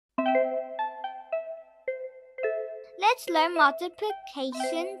Let's learn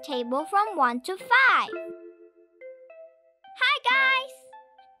multiplication table from 1 to 5. Hi guys!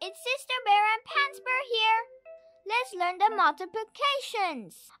 It's Sister Bear and Pants here. Let's learn the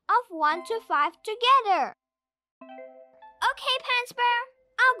multiplications of 1 to 5 together. Okay, Pants Bear,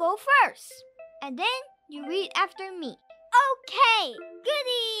 I'll go first. And then you read after me. Okay,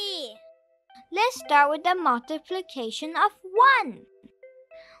 goody! Let's start with the multiplication of 1.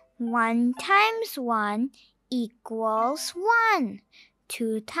 1 times 1 equals 1.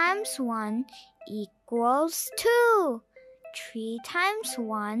 2 times 1 equals 2. 3 times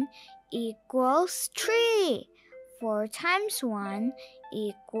 1 equals 3. 4 times 1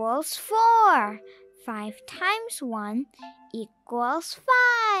 equals 4. 5 times 1 equals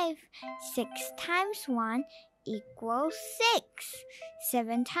 5. 6 times 1 equals 6.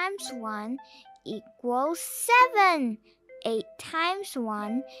 7 times 1 equals 7. 8 times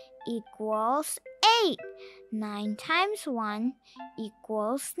 1 equals 8. 9 times 1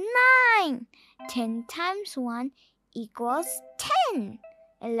 equals 9. 10 times 1 equals 10.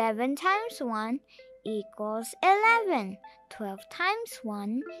 11 times 1 equals 11. 12 times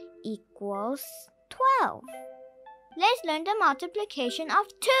 1 equals 12. Let's learn the multiplication of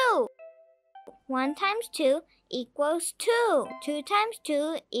 2. 1 times 2 equals 2. 2 times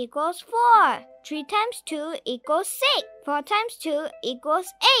 2 equals 4. 3 times 2 equals 6. 4 times 2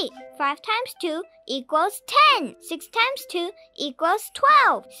 equals 8. 5 times 2 equals 10. 6 times 2 equals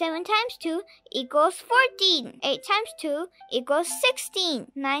 12. 7 times 2 equals 14. 8 times 2 equals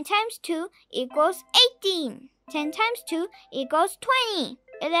 16. 9 times 2 equals 18. 10 times 2 equals 20.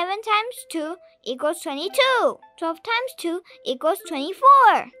 11 times 2 equals 22. 12 times 2 equals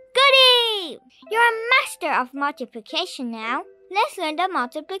 24. Goody! You're a master of multiplication now. Let's learn the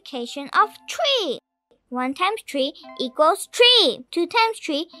multiplication of 3. 1 times 3 equals 3. 2 times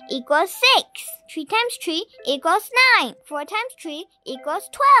 3 equals 6. 3 times 3 equals 9. 4 times 3 equals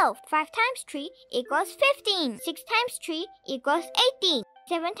 12. 5 times 3 equals 15. 6 times 3 equals 18.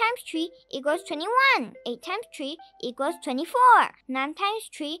 7 times 3 equals 21. 8 times 3 equals 24. 9 times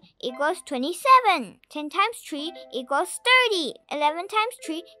 3 equals 27. 10 times 3 equals 30. 11 times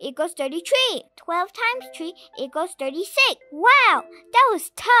 3 equals 33. 12 times 3 equals 36. Wow, that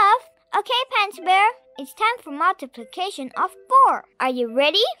was tough. Okay, Pants Bear, it's time for multiplication of 4. Are you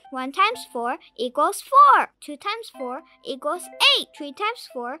ready? 1 times 4 equals 4. 2 times 4 equals 8. 3 times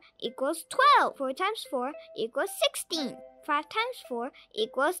 4 equals 12. 4 times 4 equals 16. 5 times 4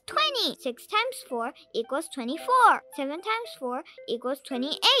 equals 20. 6 times 4 equals 24. 7 times 4 equals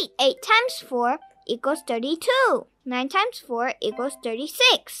 28. 8 times 4 equals 32. 9 times 4 equals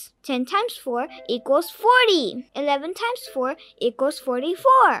 36. 10 times 4 equals 40. 11 times 4 equals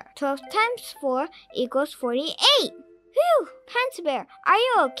 44. 12 times 4 equals 48. Phew! Pants Bear, are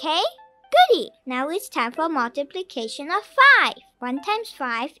you okay? Goody! Now it's time for multiplication of 5. 1 times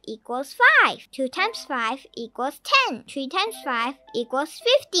 5 equals 5. 2 times 5 equals 10. 3 times 5 equals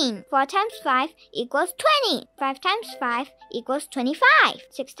 15. 4 times 5 equals 20. 5 times 5 equals 25.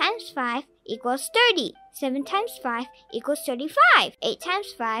 6 times 5 equals 30. 7 times 5 equals 35. 8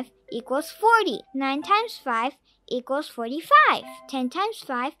 times 5 equals 40. 9 times 5 equals 45. 10 times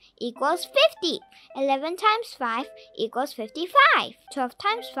 5 equals 50. 11 times 5 equals 55. 12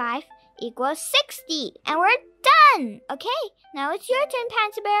 times 5 equals 60. And we're done! Okay, now it's your turn,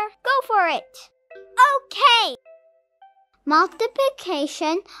 Pants Bear. Go for it! Okay!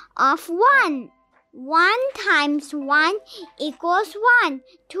 Multiplication of 1. 1 times 1 equals 1.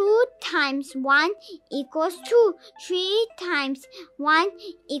 2 times 1 equals 2. 3 times 1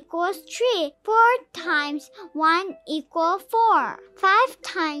 equals 3. 4 times 1 equals 4. 5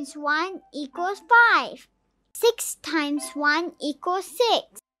 times 1 equals 5. 6 times 1 equals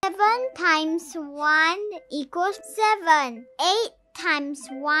 6. 7 times 1 equals 7. 8 times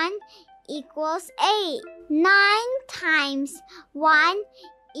 1 equals 8. 9 times 1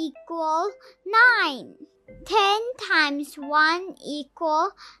 equals 9. 10 times 1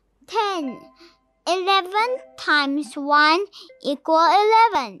 equals 10. 11 times 1 equals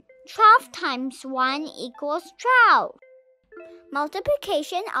 11. 12 times 1 equals 12.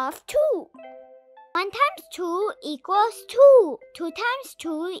 Multiplication of 2. 1 times 2 equals 2. 2 times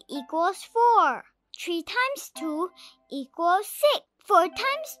 2 equals 4. 3 times 2 equals 6. 4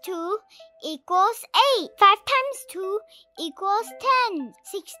 times 2 equals 8. 5 times 2 equals 10.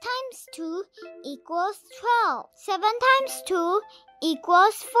 6 times 2 equals 12. 7 times 2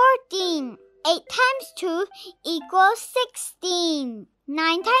 equals 14. 8 times 2 equals 16.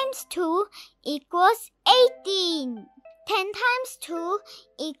 9 times 2 equals 18. 10 times 2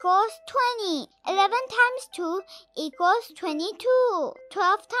 equals 20. 11 times 2 equals 22.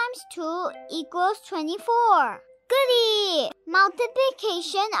 12 times 2 equals 24. goody!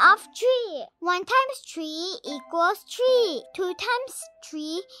 Multiplication of 3. 1 times 3 equals 3. 2 times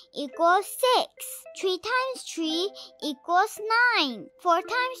 3 equals 6. 3 times 3 equals 9. 4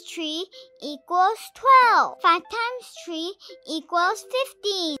 times 3 equals 12. 5 times 3 equals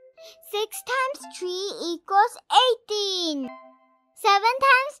 15. 6 times 3 equals 18. 7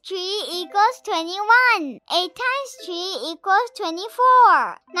 times 3 equals 21. 8 times 3 equals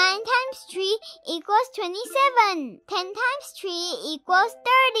 24. 9 times 3 equals 27. 10 times 3 equals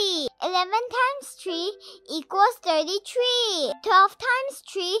 30. 11 times 3 equals 33. 12 times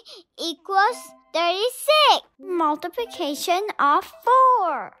 3 equals 36. Multiplication of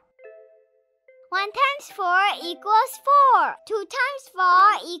 4. 1 times 4 equals 4. 2 times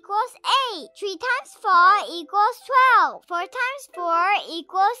 4 equals 8. 3 times 4 equals 12. 4 times 4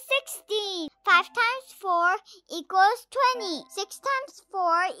 equals 16. 5 times 4 equals 20. 6 times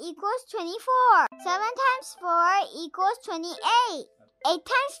 4 equals 24. 7 times 4 equals 28. 8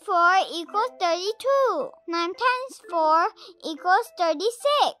 times 4 equals 32. 9 times 4 equals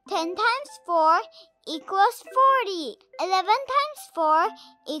 36. 10 times 4 equals 40. 11 times 4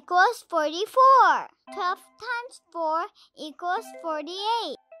 equals 44. 12 times 4 equals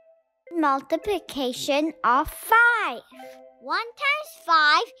 48. Multiplication of 5. 1 times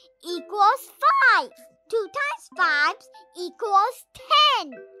 5 equals 5. 2 times 5 equals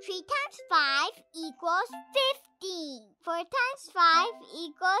 10. 3 times 5 equals 15. 4 times 5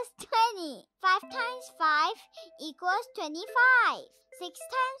 equals 20. 5 times 5 equals 25. 6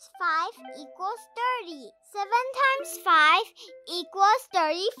 times 5 equals 30. 7 times 5 equals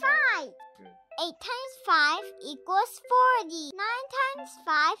 35. 8 times 5 equals 40. 9 times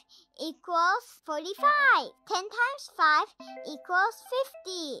 5 equals 45. 10 times 5 equals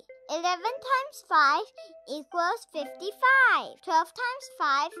 50. 11 times 5 equals 55. 12 times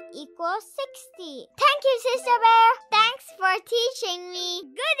 5 equals 60. Thank you, Sister Bear. Thanks for teaching me.